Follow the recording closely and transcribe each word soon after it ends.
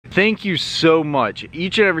Thank you so much,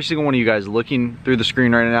 each and every single one of you guys looking through the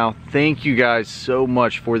screen right now. Thank you guys so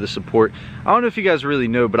much for the support. I don't know if you guys really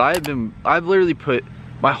know, but I've literally put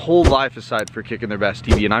my whole life aside for Kicking Their Bass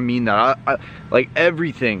TV, and I mean that. I like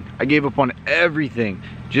everything. I gave up on everything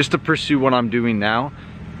just to pursue what I'm doing now.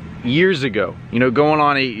 Years ago, you know, going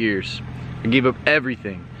on 8 years, I gave up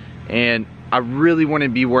everything, and I really want to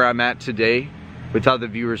be where I'm at today without the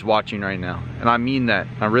viewers watching right now, and I mean that.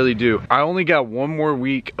 I really do. I only got one more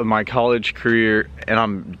week of my college career and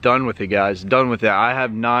I'm done with it, guys. Done with it. I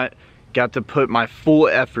have not got to put my full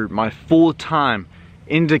effort, my full time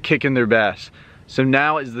into Kicking Their Bass. So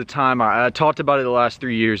now is the time. I talked about it the last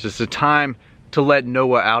 3 years. It's the time to let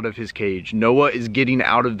Noah out of his cage. Noah is getting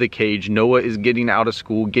out of the cage. Noah is getting out of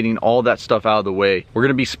school, getting all that stuff out of the way. We're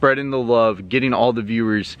gonna be spreading the love, getting all the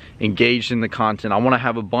viewers engaged in the content. I wanna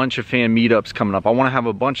have a bunch of fan meetups coming up. I wanna have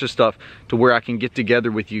a bunch of stuff to where I can get together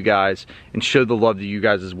with you guys and show the love to you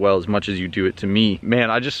guys as well, as much as you do it to me. Man,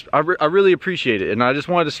 I really appreciate it. And I just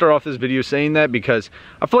wanted to start off this video saying that, because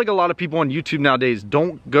I feel like a lot of people on YouTube nowadays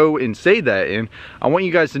don't go and say that. And I want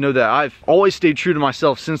you guys to know that I've always stayed true to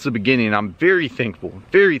myself since the beginning. I'm very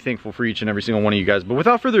thankful for each and every single one of you guys. But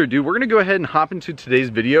without further ado, we're gonna go ahead and hop into today's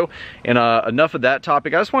video. And enough of that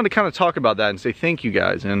topic. I just wanted to kind of talk about that and say thank you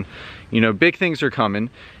guys. And you know, big things are coming.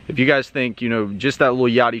 If you guys think, you know, just that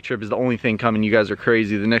little yachty trip is the only thing coming, you guys are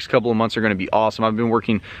crazy. The next couple of months are gonna be awesome. I've been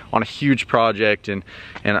working on a huge project, and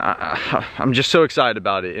I'm just so excited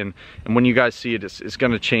about it. And when you guys see it, it's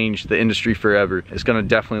gonna change the industry forever. It's gonna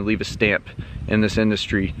definitely leave a stamp in this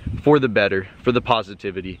industry for the better, for the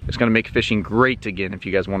positivity. It's gonna make fishing great again, if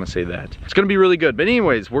you guys wanna say that. It's gonna be really good. But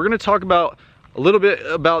anyways, we're gonna talk about a little bit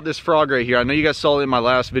about this frog right here. I know you guys saw it in my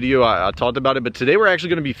last video. I talked about it, but today we're actually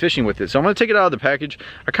gonna be fishing with it. So I'm gonna take it out of the package.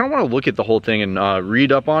 I kind of want to look at the whole thing and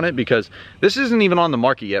read up on it, because this isn't even on the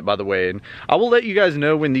market yet, by the way. And I will let you guys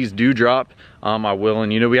know when these do drop. I will,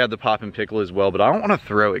 and you know, we have the pop and pickle as well, but I don't want to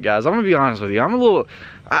throw it, guys. I'm gonna be honest with you.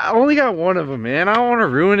 I only got one of them, man. I don't want to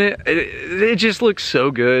ruin it. It just looks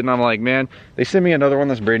so good, and I'm like, man, they sent me another one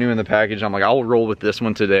that's brand new in the package. I'm like, I'll roll with this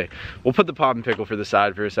one today. We'll put the pop and pickle for the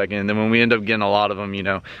side for a second, and then when we end up getting a lot of them, you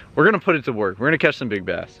know, we're gonna put it to work. We're gonna catch some big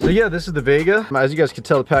bass. So yeah, this is the Vega. As you guys can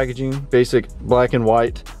tell, the packaging, basic black and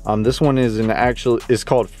white. This one is is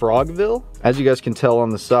called Frogville. As you guys can tell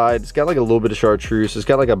on the side, it's got like a little bit of chartreuse. It's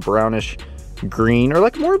got like a brownish green, or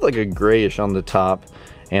like more of like a grayish on the top,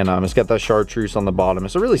 and it's got that chartreuse on the bottom.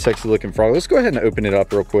 It's a really sexy looking frog. Let's go ahead and open it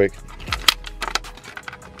up real quick.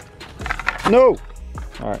 No!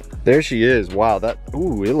 All right, there she is. Wow,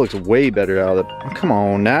 ooh, it looks way better out of it. Oh, come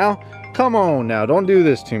on now, don't do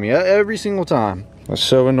this to me every single time. That's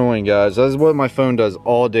so annoying, guys. That's what my phone does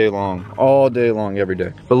all day long, every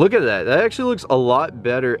day. But look at that. That actually looks a lot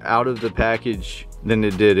better out of the package than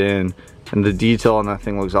it did in. And the detail on that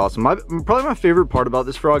thing looks awesome. Probably my favorite part about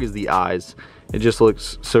this frog is the eyes. It just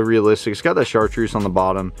looks so realistic. It's got that chartreuse on the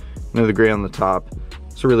bottom, you know, the gray on the top.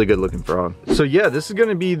 It's a really good looking frog. So yeah, this is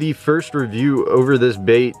gonna be the first review over this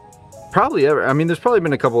bait probably ever. I mean, there's probably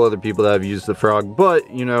been a couple other people that have used the frog, but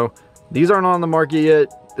you know, these aren't on the market yet.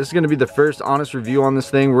 This is gonna be the first honest review on this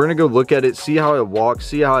thing. We're gonna go look at it, see how it walks,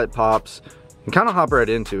 see how it pops, and kind of hop right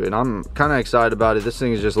into it. I'm kind of excited about it. This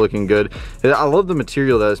thing is just looking good. I love the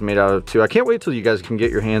material that it's made out of too. I can't wait till you guys can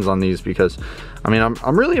get your hands on these, because I mean,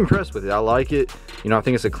 I'm really impressed with it. I like it. You know, I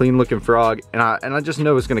think it's a clean looking frog, and I just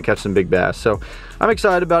know it's gonna catch some big bass. So I'm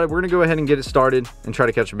excited about it. We're gonna go ahead and get it started and try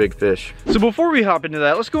to catch a big fish. So before we hop into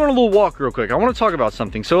that, let's go on a little walk real quick. I wanna talk about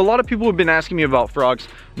something. So a lot of people have been asking me about frogs.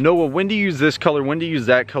 Noah, when to use this color, when to use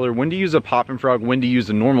that color, when to use a popping frog, when to use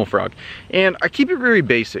a normal frog. And I keep it very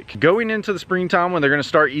basic. Going into the springtime, when they're gonna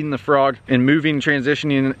start eating the frog and moving,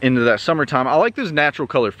 transitioning into that summertime, I like those natural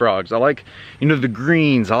color frogs. I like, you know, the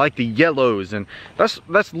greens, I like the yellows, and that's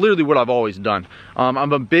literally what I've always done.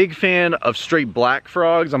 I'm a big fan of straight black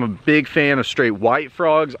frogs. I'm a big fan of straight white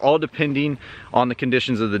frogs, all depending on the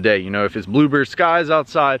conditions of the day. You know, if it's bluebird skies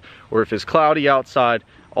outside or if it's cloudy outside,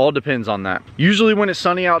 all depends on that. Usually when it's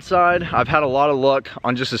sunny outside, I've had a lot of luck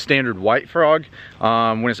on just a standard white frog.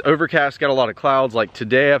 When it's overcast, got a lot of clouds, like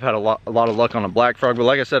today I've had a lot of luck on a black frog. But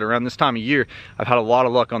like I said, around this time of year, I've had a lot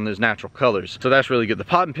of luck on those natural colors. So that's really good. The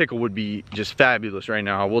pot and pickle would be just fabulous right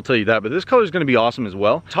now, I will tell you that. But this color is gonna be awesome as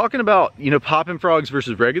well. Talking about, you know, popping frogs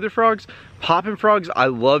versus regular frogs, popping frogs, I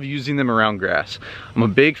love using them around grass. I'm a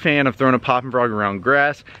big fan of throwing a popping frog around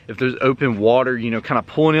grass. If there's open water, you know, kind of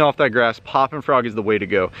pulling it off that grass, popping frog is the way to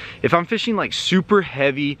go. If I'm fishing like super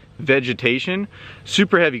heavy vegetation,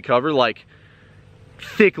 super heavy cover, like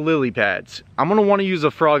thick lily pads, I'm gonna wanna use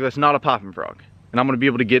a frog that's not a popping frog. and I'm gonna be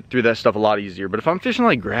able to get through that stuff a lot easier. But if I'm fishing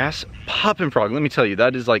like grass, popping frog, let me tell you,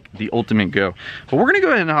 that is like the ultimate go. But we're gonna go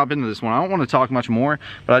ahead and hop into this one. I don't want to talk much more,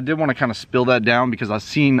 but I did want to kind of spill that down because I've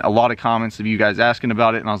seen a lot of comments of you guys asking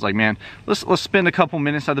about it, and I was like, man, let's spend a couple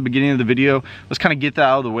minutes at the beginning of the video. Let's kind of get that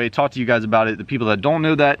out of the way, talk to you guys about it. The people that don't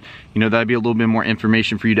know that, you know, that'd be a little bit more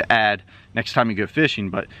information for you to add next time you go fishing.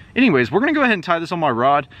 But anyways, we're gonna go ahead and tie this on my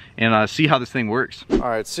rod and see how this thing works. All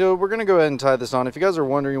right, so we're gonna go ahead and tie this on. If you guys are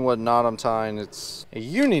wondering what knot I'm tying, it's a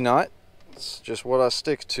uni knot. It's just what I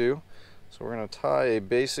stick to. So we're gonna tie a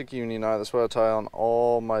basic uni knot. That's what I tie on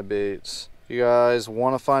all my baits. If you guys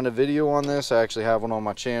want to find a video on this, I actually have one on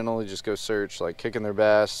my channel. You just go search like Kicking Their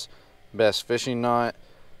Bass best fishing knot,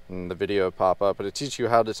 and the video will pop up. But it teaches you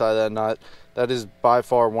how to tie that knot. That is by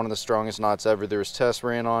far one of the strongest knots ever. There was tests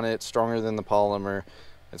ran on it, stronger than the polymer.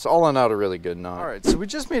 It's all in out a really good knot. All right, so we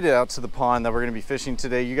just made it out to the pond that we're gonna be fishing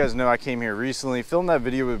today. You guys know I came here recently, filmed that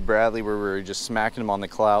video with Bradley where we were just smacking him on the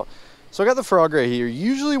clout. So I got the frog right here.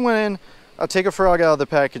 Usually when I take a frog out of the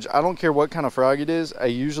package, I don't care what kind of frog it is, I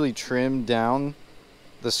usually trim down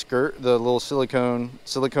the skirt, the little silicone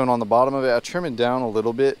on the bottom of it. I trim it down a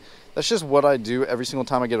little bit. That's just what I do every single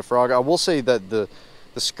time I get a frog. I will say that the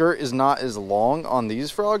skirt is not as long on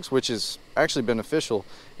these frogs, which is actually beneficial.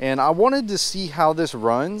 And I wanted to see how this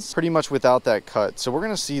runs pretty much without that cut. So we're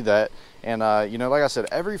gonna see that. And you know, like I said,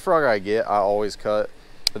 every frog I get, I always cut.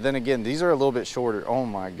 But then again, these are a little bit shorter. Oh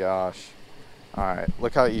my gosh. All right,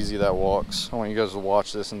 look how easy that walks. I want you guys to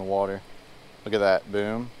watch this in the water. Look at that,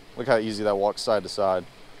 boom. Look how easy that walks side to side.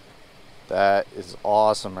 That is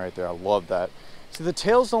awesome right there, I love that. See, the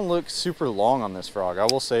tails don't look super long on this frog, I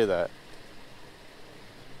will say that.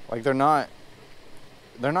 Like they're not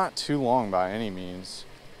too long by any means.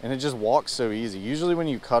 And it just walks so easy. Usually when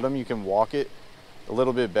you cut them, you can walk it a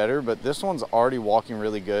little bit better, but this one's already walking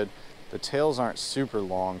really good. The tails aren't super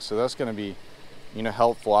long, so that's gonna be, you know,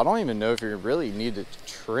 helpful. I don't even know if you really need to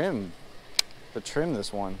trim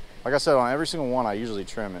this one. Like I said, on every single one, I usually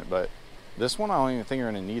trim it, but this one, I don't even think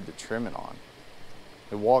you're gonna need to trim it on.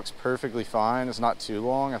 It walks perfectly fine. It's not too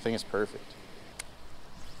long. I think it's perfect.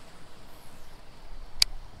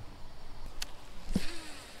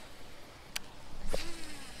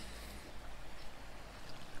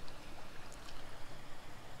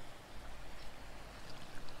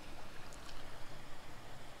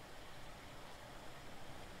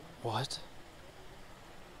 What?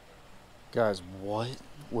 Guys, what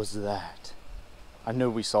was that? I know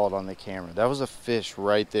we saw it on the camera. That was a fish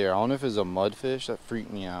right there. I don't know if it was a mudfish. That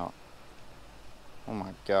freaked me out. Oh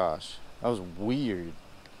my gosh. That was weird.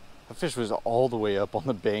 That fish was all the way up on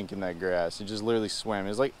the bank in that grass. It just literally swam. It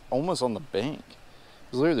was like almost on the bank.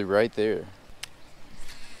 It was literally right there.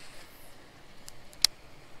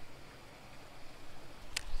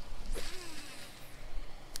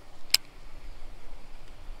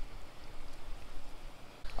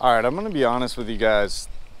 All right, I'm gonna be honest with you guys.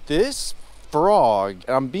 This frog,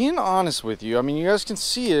 and I'm being honest with you, I mean, you guys can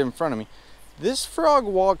see it in front of me. This frog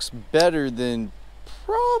walks better than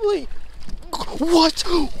probably, what?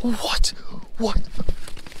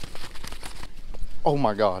 Oh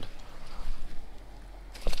my God.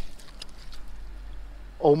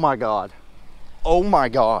 Oh my God. Oh my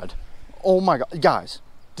God. Oh my God. Guys,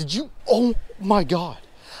 did you, oh my God.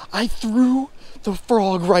 I threw the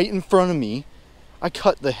frog right in front of me. I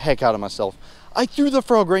cut the heck out of myself. I threw the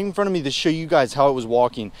frog right in front of me to show you guys how it was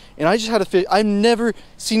walking. And I just had a fish. I've never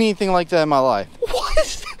seen anything like that in my life.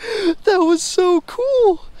 What? That was so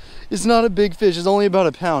cool. It's not a big fish. It's only about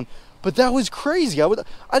a pound. But that was crazy.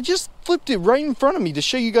 I just flipped it right in front of me to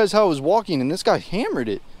show you guys how it was walking. And this guy hammered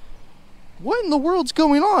it. What in the world's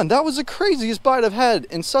going on? That was the craziest bite I've had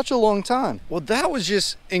in such a long time. Well, that was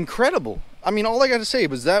just incredible. I mean, all I got to say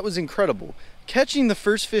was that was incredible. Catching the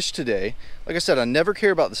first fish today, like I said, I never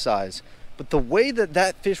care about the size, but the way that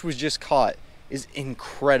that fish was just caught is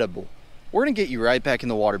incredible. We're gonna get you right back in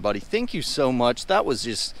the water, buddy. Thank you so much. That was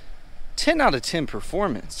just 10 out of 10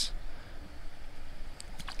 performance.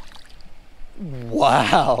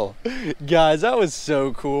 Wow, guys, that was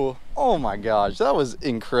so cool. Oh my gosh, that was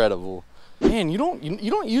incredible. Man, you don't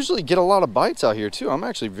usually get a lot of bites out here too.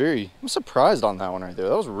 I'm surprised on that one right there.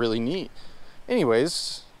 That was really neat.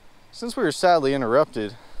 Anyways, since we were sadly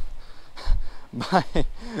interrupted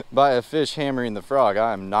by a fish hammering the frog,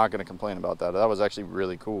 I am not going to complain about that. That was actually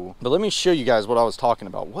really cool. But let me show you guys what I was talking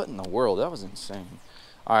about. What in the world? That was insane.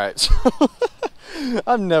 All right, so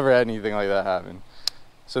I've never had anything like that happen.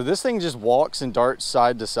 So this thing just walks and darts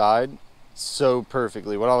side to side so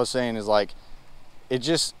perfectly. What I was saying is, like, it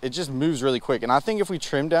just moves really quick. And I think if we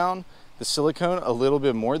trim down the silicone a little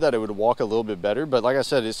bit more, that it would walk a little bit better. But like I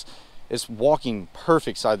said, it's It's walking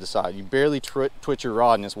perfect side to side. You barely twitch your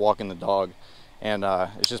rod and it's walking the dog. And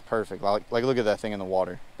it's just perfect. Like look at that thing in the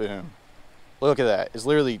water. Boom. Look at that. It's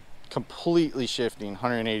literally completely shifting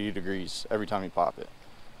 180 degrees every time you pop it.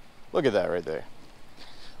 Look at that right there.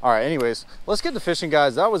 All right, anyways, let's get to fishing,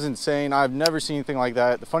 guys. That was insane. I've never seen anything like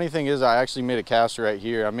that. The funny thing is I actually made a caster right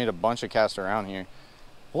here. I made a bunch of casts around here.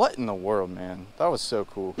 What in the world, man? That was so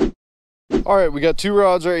cool. All right, we got 2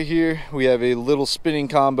 rods right here. We have a little spinning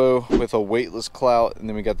combo with a weightless clout, and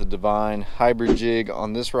then we got the Divine hybrid jig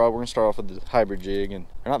on this rod. We're gonna start off with the hybrid jig, or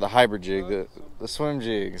not the hybrid jig, the swim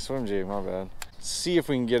jig, my bad. Let's see if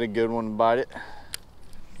we can get a good one to bite it.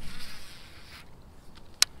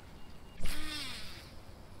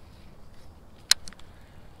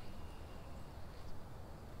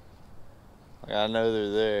 I know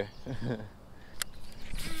they're there.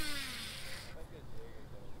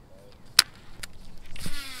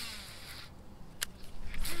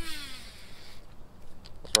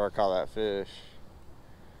 That's where I caught that fish.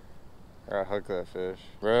 Or I hooked that fish.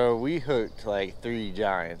 Bro, we hooked like 3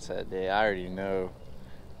 giants that day. I already know.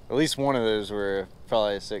 At least one of those were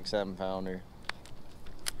probably a 6-7 pounder.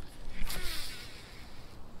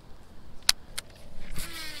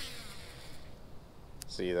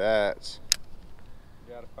 See that?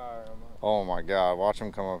 Got a fire on that. Oh my God, watch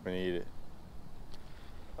him come up and eat it.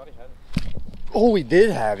 I thought he had it. Oh, he did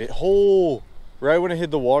have it. Oh, right when it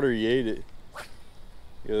hit the water, he ate it.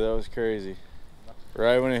 Yeah, that was crazy.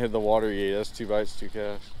 Right when it hit the water, he ate it. That's 2 bites, 2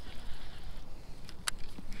 casts.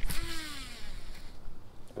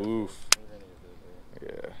 Oof.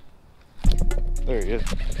 Yeah. There he is.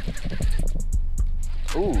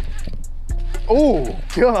 Ooh. Oh,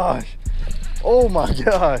 gosh. Oh my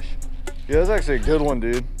gosh. Yeah, that's actually a good one,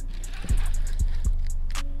 dude.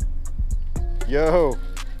 Yo.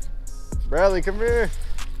 Bradley, come here.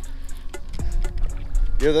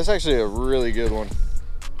 Yeah, that's actually a really good one.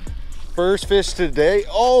 First fish today.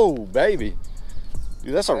 Oh, baby.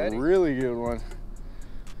 Dude, that's a really good one.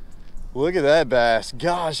 Look at that bass.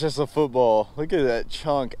 Gosh, that's a football. Look at that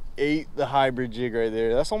chunk. Ate the hybrid jig right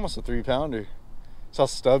there. That's almost a 3-pounder. That's how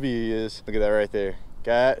stubby he is. Look at that right there.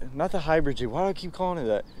 Got, not the hybrid jig. Why do I keep calling it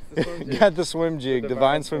that? Got the swim jig,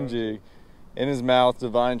 Divine swim jig. In his mouth,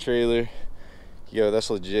 Divine trailer. Yo, that's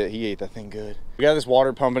legit. He ate that thing good. We got this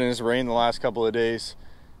water pumping and it's rained the last couple of days.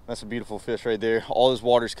 That's a beautiful fish right there. All this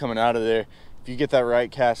water's coming out of there. If you get that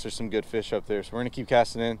right cast, there's some good fish up there. So we're gonna keep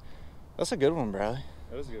casting in. That's a good one, Bradley.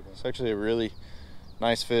 That was a good one. It's actually a really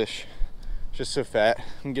nice fish. Just so fat.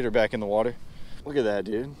 I'm gonna get her back in the water. Look at that,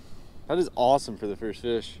 dude. That is awesome for the first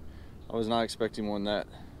fish. I was not expecting one that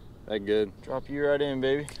good. Drop you right in,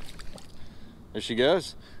 baby. There she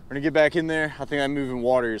goes. We're gonna get back in there. I think that moving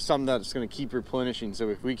water is something that's gonna keep replenishing. So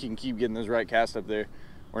if we can keep getting those right casts up there,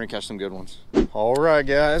 we're gonna catch some good ones. All right,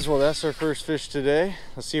 guys. Well, that's our first fish today.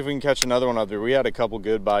 Let's see if we can catch another one up there. We had a couple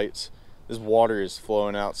good bites. This water is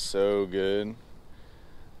flowing out so good.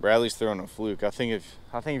 Bradley's throwing a fluke. I think if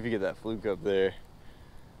you get that fluke up there,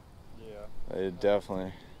 yeah, it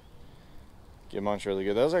definitely get munched really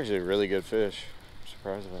good. That was actually a really good fish. I'm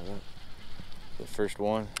surprised about that. The first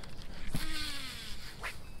one.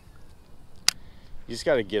 You just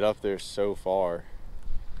got to get up there so far.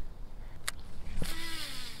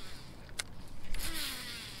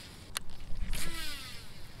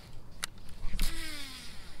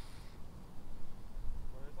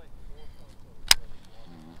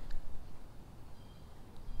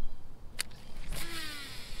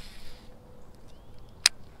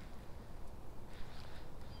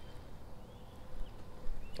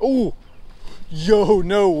 Oh, yo,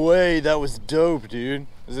 no way. That was dope, dude.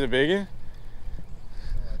 Is it a big one?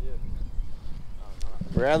 No idea.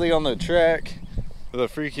 Bradley on the track with a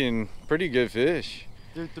freaking pretty good fish.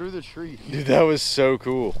 Dude, through the tree. Dude, that was so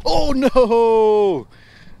cool. Oh, no.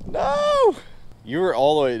 No. You were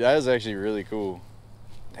all the way. That was actually really cool.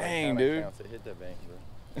 Dang, dude. It hit that bank,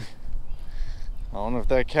 bro. I don't know if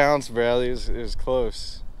that counts, Bradley. It was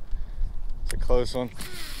close. It's a close one.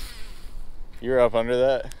 You were up under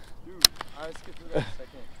that? Dude, I skipped through that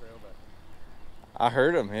second trail back. I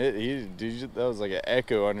heard him hit. Dude, that was like an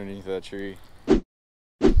echo underneath that tree.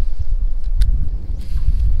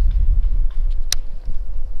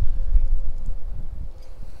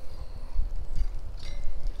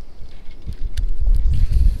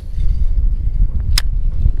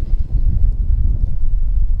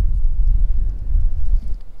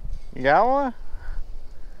 You got one?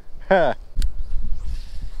 Huh.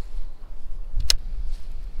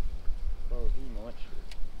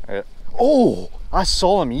 Oh, I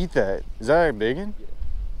saw him eat that. Is that a big one? Yeah.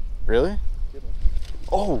 Really?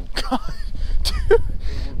 Oh, God. Dude.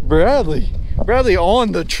 Bradley, Bradley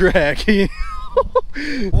on the track.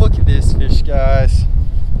 Look at this fish, guys.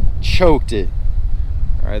 Choked it.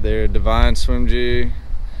 Right there, Divine Swim Jig.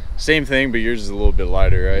 Same thing, but yours is a little bit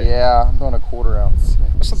lighter, right? Yeah, I'm doing a 1/4 ounce.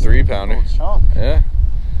 That's a 3-pounder. Chunk. Yeah,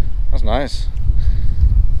 that's nice.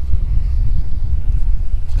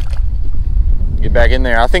 Get back in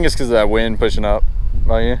there. I think it's because of that wind pushing up.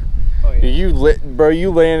 Oh yeah. Oh, yeah.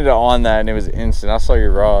 You landed on that and it was instant. I saw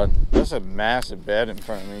your rod. That's a massive bed in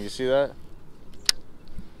front of me. You see that?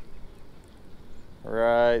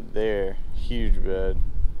 Right there. Huge bed.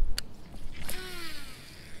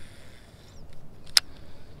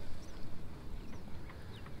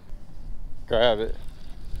 Grab it.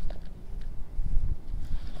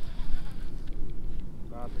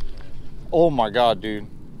 Oh my God, dude.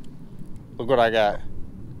 Look what I got.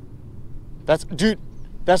 Dude,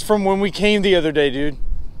 that's from when we came the other day, dude.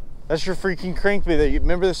 That's your freaking crankbait.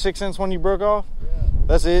 Remember the 6-inch one you broke off? Yeah.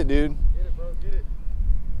 That's it, dude. Get it, bro, get it.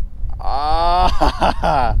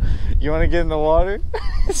 Ah, you want to get in the water?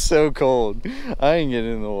 It's so cold. I ain't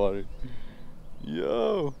getting in the water.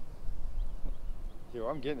 Yo,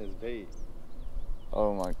 I'm getting this bait.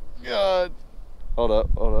 oh my God. Hold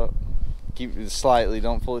up. Keep it slightly,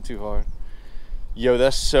 don't pull it too hard. Yo,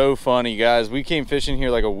 that's so funny, guys. We came fishing here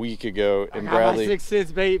like a week ago, and Bradley, 6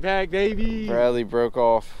 cents bait pack, baby. Bradley broke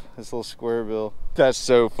off this little square bill. That's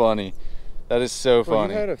so funny. That is so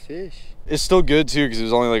funny. You had a fish. It's still good too because it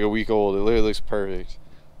was only like a week old. It literally looks perfect.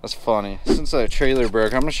 That's funny. Since that trailer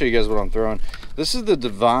broke, I'm gonna show you guys what I'm throwing. This is the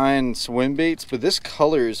Divine swim baits, but this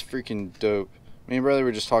color is freaking dope. Me and Bradley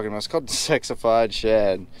were just talking about. It's called Sexified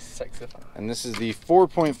Shad. Sexified. And this is the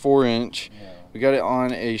 4.4 inch. Yeah. We got it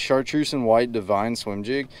on a chartreuse and white Divine swim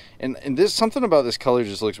jig, and this, something about this color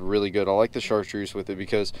just looks really good. I like the chartreuse with it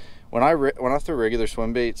because when I throw regular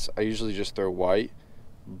swim baits, I usually just throw white.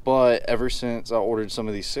 But ever since I ordered some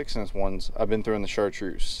of these 6-inch ones, I've been throwing the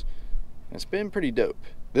chartreuse. And it's been pretty dope.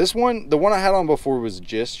 This one, the one I had on before was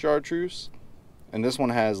just chartreuse, and this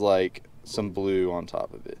one has like some blue on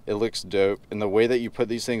top of it. It looks dope, and the way that you put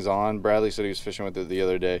these things on, Bradley said he was fishing with it the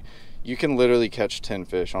other day. You can literally catch 10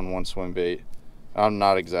 fish on one swim bait. I'm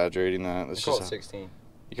not exaggerating that. That's just 16.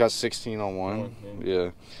 You caught 16 on one? Yeah.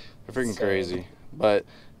 They're freaking So crazy. But,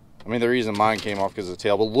 I mean, the reason mine came off because of the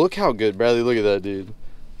tail. But look how good. Bradley, look at that, dude.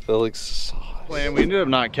 That looks sauce. And we ended up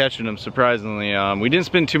not catching them, surprisingly. We didn't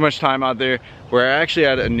spend too much time out there. We're actually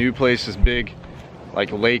at a new place, this big,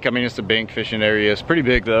 like, lake. I mean, it's a bank fishing area. It's pretty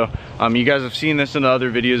big, though. You guys have seen this in the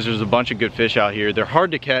other videos. There's a bunch of good fish out here. They're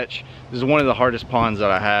hard to catch. This is one of the hardest ponds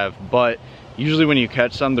that I have. But usually when you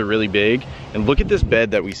catch some, they're really big. And look at this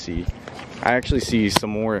bed that we see. I actually see some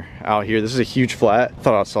more out here. This is a huge flat. I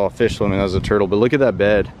thought I saw a fish swimming. That was a turtle. But look at that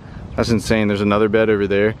bed. That's insane. There's another bed over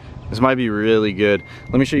there. This might be really good.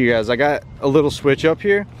 Let me show you guys. I got a little switch up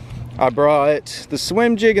here. I brought the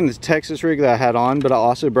swim jig and the Texas rig that I had on, but I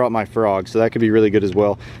also brought my frog, so that could be really good as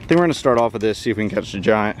well. I think we're gonna start off with this, see if we can catch the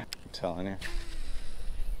giant. I'm telling you.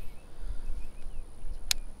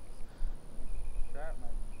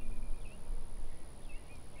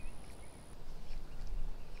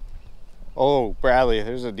 Oh, Bradley,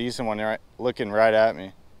 there's a decent one right, looking right at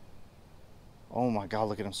me. Oh my God,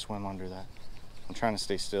 look at him swim under that. I'm trying to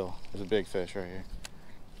stay still. There's a big fish right here.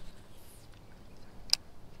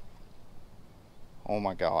 Oh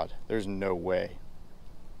my God, there's no way.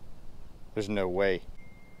 There's no way.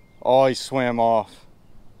 Oh, he swam off.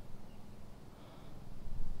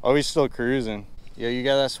 Oh, he's still cruising. Yo, you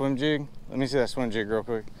got that swim jig? Let me see that swim jig real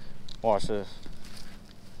quick. Watch this.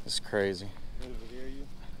 This is crazy.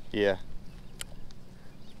 Yeah.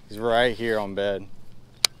 He's right here on bed.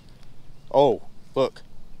 Oh, look.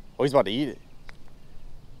 Oh, he's about to eat it.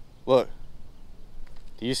 Look.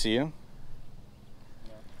 Do you see him?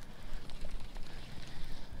 No.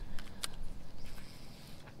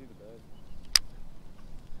 See the bed.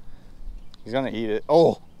 He's gonna eat it.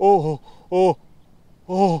 Oh, oh, oh,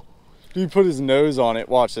 oh. He put his nose on it.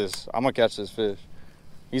 Watch this. I'm gonna catch this fish.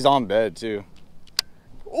 He's on bed too.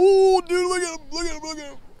 Oh, dude, look at him, look at him, look at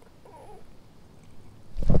him.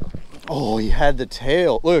 Oh, he had the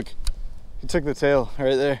tail. Look, he took the tail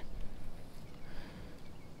right there.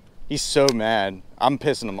 He's so mad. I'm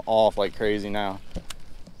pissing him off like crazy now.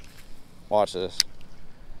 Watch this.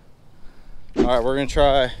 All right, we're gonna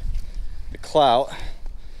try the clout.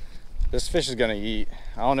 This fish is gonna eat.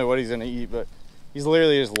 I don't know what he's gonna eat, but he's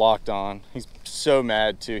literally just locked on. He's so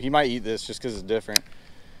mad too. He might eat this just because it's different.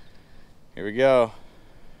 Here we go.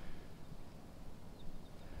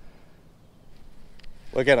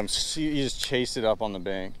 Look at him, he just chased it up on the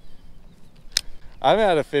bank. I haven't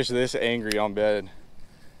had a fish this angry on bed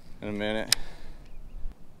in a minute.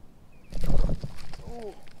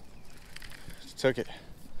 took it.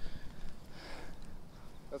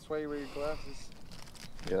 That's why you wear your glasses.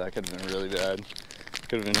 Yeah, that could have been really bad.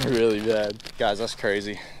 Could have been really bad. Guys, that's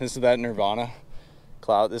crazy. This is that Nirvana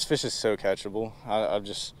clout. This fish is so catchable.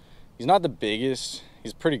 He's not the biggest.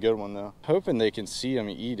 He's a pretty good one though. Hoping they can see him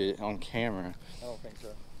eat it on camera. I don't think so.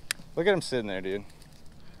 Look at him sitting there, dude.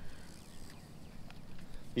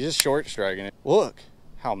 He's just short striking it. Look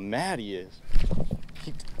how mad he is.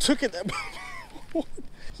 He took it that.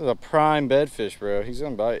 This is a prime bedfish, bro. He's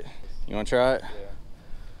gonna bite. You wanna try it? Yeah.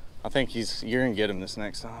 I think you're gonna get him this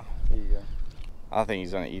next time. There you go. I think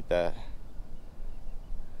he's gonna eat that.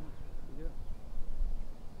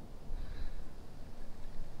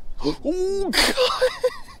 Oh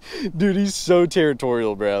God. Dude, he's so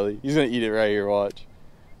territorial, Bradley. He's gonna eat it right here, watch.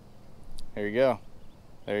 There you go.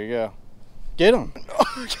 There you go. Get him.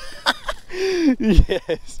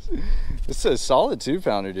 Yes. This is a solid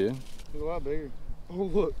 2-pounder, dude. He's a lot bigger. Oh,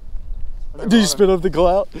 look. Did you spit up the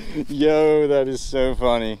clout? Yo, that is so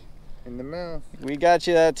funny. In the mouth. We got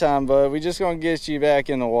you that time, bud. We just gonna get you back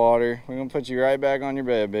in the water. We're gonna put you right back on your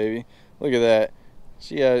bed, baby. Look at that.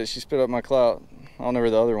 She spit up my clout. I don't know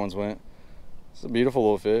where the other ones went. It's a beautiful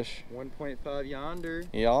little fish. 1.5 yonder.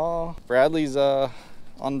 Y'all, Bradley's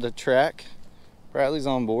on the track. Bradley's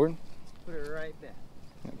on board. Put it right back.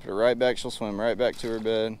 Put her right back. She'll swim right back to her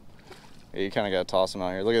bed. Yeah, you kind of got to toss him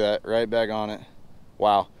out here. Look at that. Right back on it.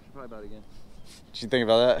 Wow. Probably about again. What you think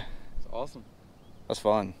about that? It's awesome. That's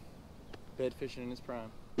fun. Bed fishing in its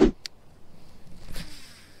prime. I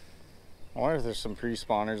wonder if there's some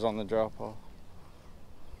pre-spawners on the drop-off.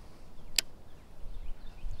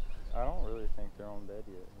 I don't really think they're on bed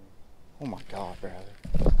yet. Oh my God, Bradley.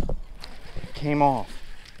 Came off.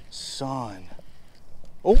 Son.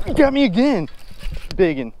 Oh, you got me again.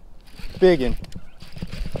 Biggin. Biggin.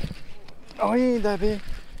 Oh, he ain't that big.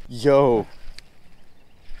 Yo.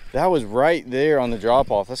 That was right there on the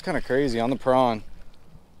drop-off. That's kind of crazy on the prawn.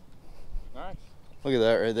 Nice. Look at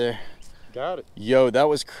that right there. Got it. Yo, that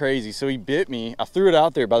was crazy. So he bit me. I threw it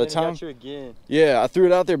out there by the time. Got you again. Yeah, I threw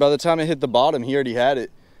it out there. By the time it hit the bottom, he already had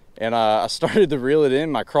it. And I started to reel it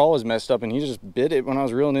in. My crawl was messed up, and he just bit it when I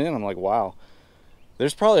was reeling it in. I'm like, wow.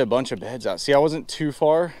 There's probably a bunch of beds out. See, I wasn't too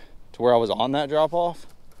far to where I was on that drop-off.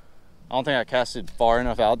 I don't think I casted far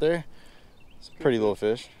enough out there. It's a pretty little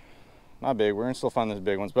fish. Not big. We're going to still find those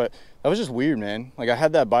big ones. But that was just weird, man. Like, I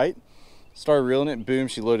had that bite, started reeling it, boom,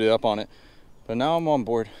 she loaded up on it. But now I'm on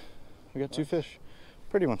board. We got 2 fish.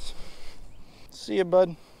 Pretty ones. See ya,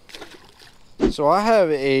 bud. So I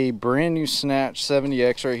have a brand new Snatch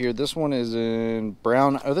 70X right here. This one is in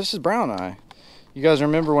brown. Oh, this is brown eye. You guys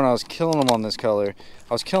remember when I was killing them on this color?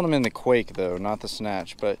 I was killing them in the Quake though, not the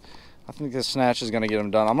Snatch. But I think the Snatch is going to get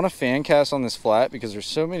them done. I'm going to fan cast on this flat because there's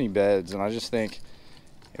so many beds. And I just think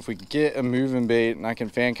if we get a moving bait and I can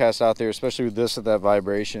fan cast out there, especially with this at that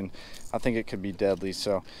vibration, I think it could be deadly.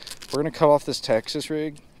 So we're going to cut off this Texas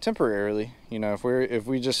rig temporarily. You know, if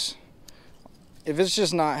it's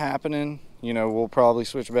just not happening, you know, we'll probably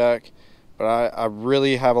switch back. But I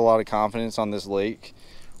really have a lot of confidence on this lake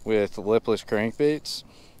with lipless crankbaits.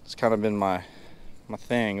 It's kind of been my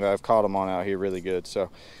thing that I've caught them on out here really good. So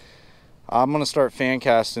I'm going to start fan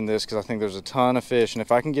casting this because I think there's a ton of fish. And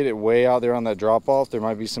if I can get it way out there on that drop off, there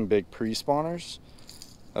might be some big pre-spawners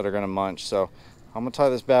that are going to munch. So I'm going to tie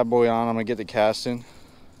this bad boy on. I'm going to get the casting,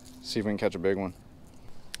 see if we can catch a big one.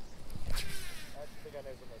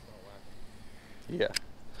 Yeah.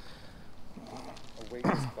 A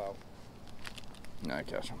weightless clout. No, I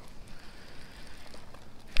catch him.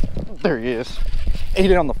 There he is.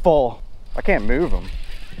 Ate it on the fall. I can't move him.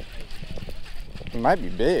 He might be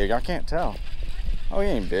big. I can't tell. Oh, he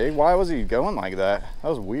ain't big. Why was he going like that? That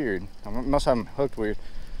was weird. I must have him hooked weird.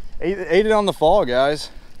 Ate it on the fall, guys.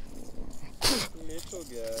 Little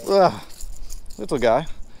guy. Ugh. Little guy.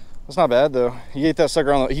 That's not bad though. He ate that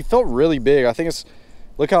sucker on the. He felt really big. I think it's.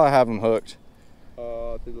 Look how I have him hooked.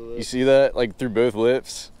 Through the lips. You see that? Like through both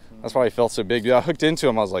lips. That's why he felt so big. Dude, I hooked into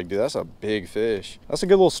him. I was like, dude, that's a big fish. That's a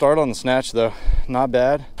good little start on the Snatch though. Not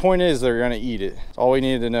bad. Point is, they're gonna eat it. That's all we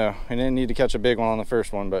needed to know. We didn't need to catch a big one on the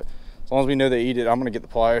first one, but as long as we know they eat it, I'm gonna get the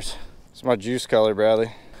pliers. It's my juice color,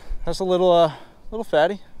 Bradley. That's a little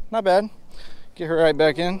fatty. Not bad. Get her right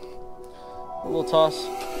back in. A little toss.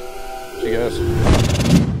 She goes.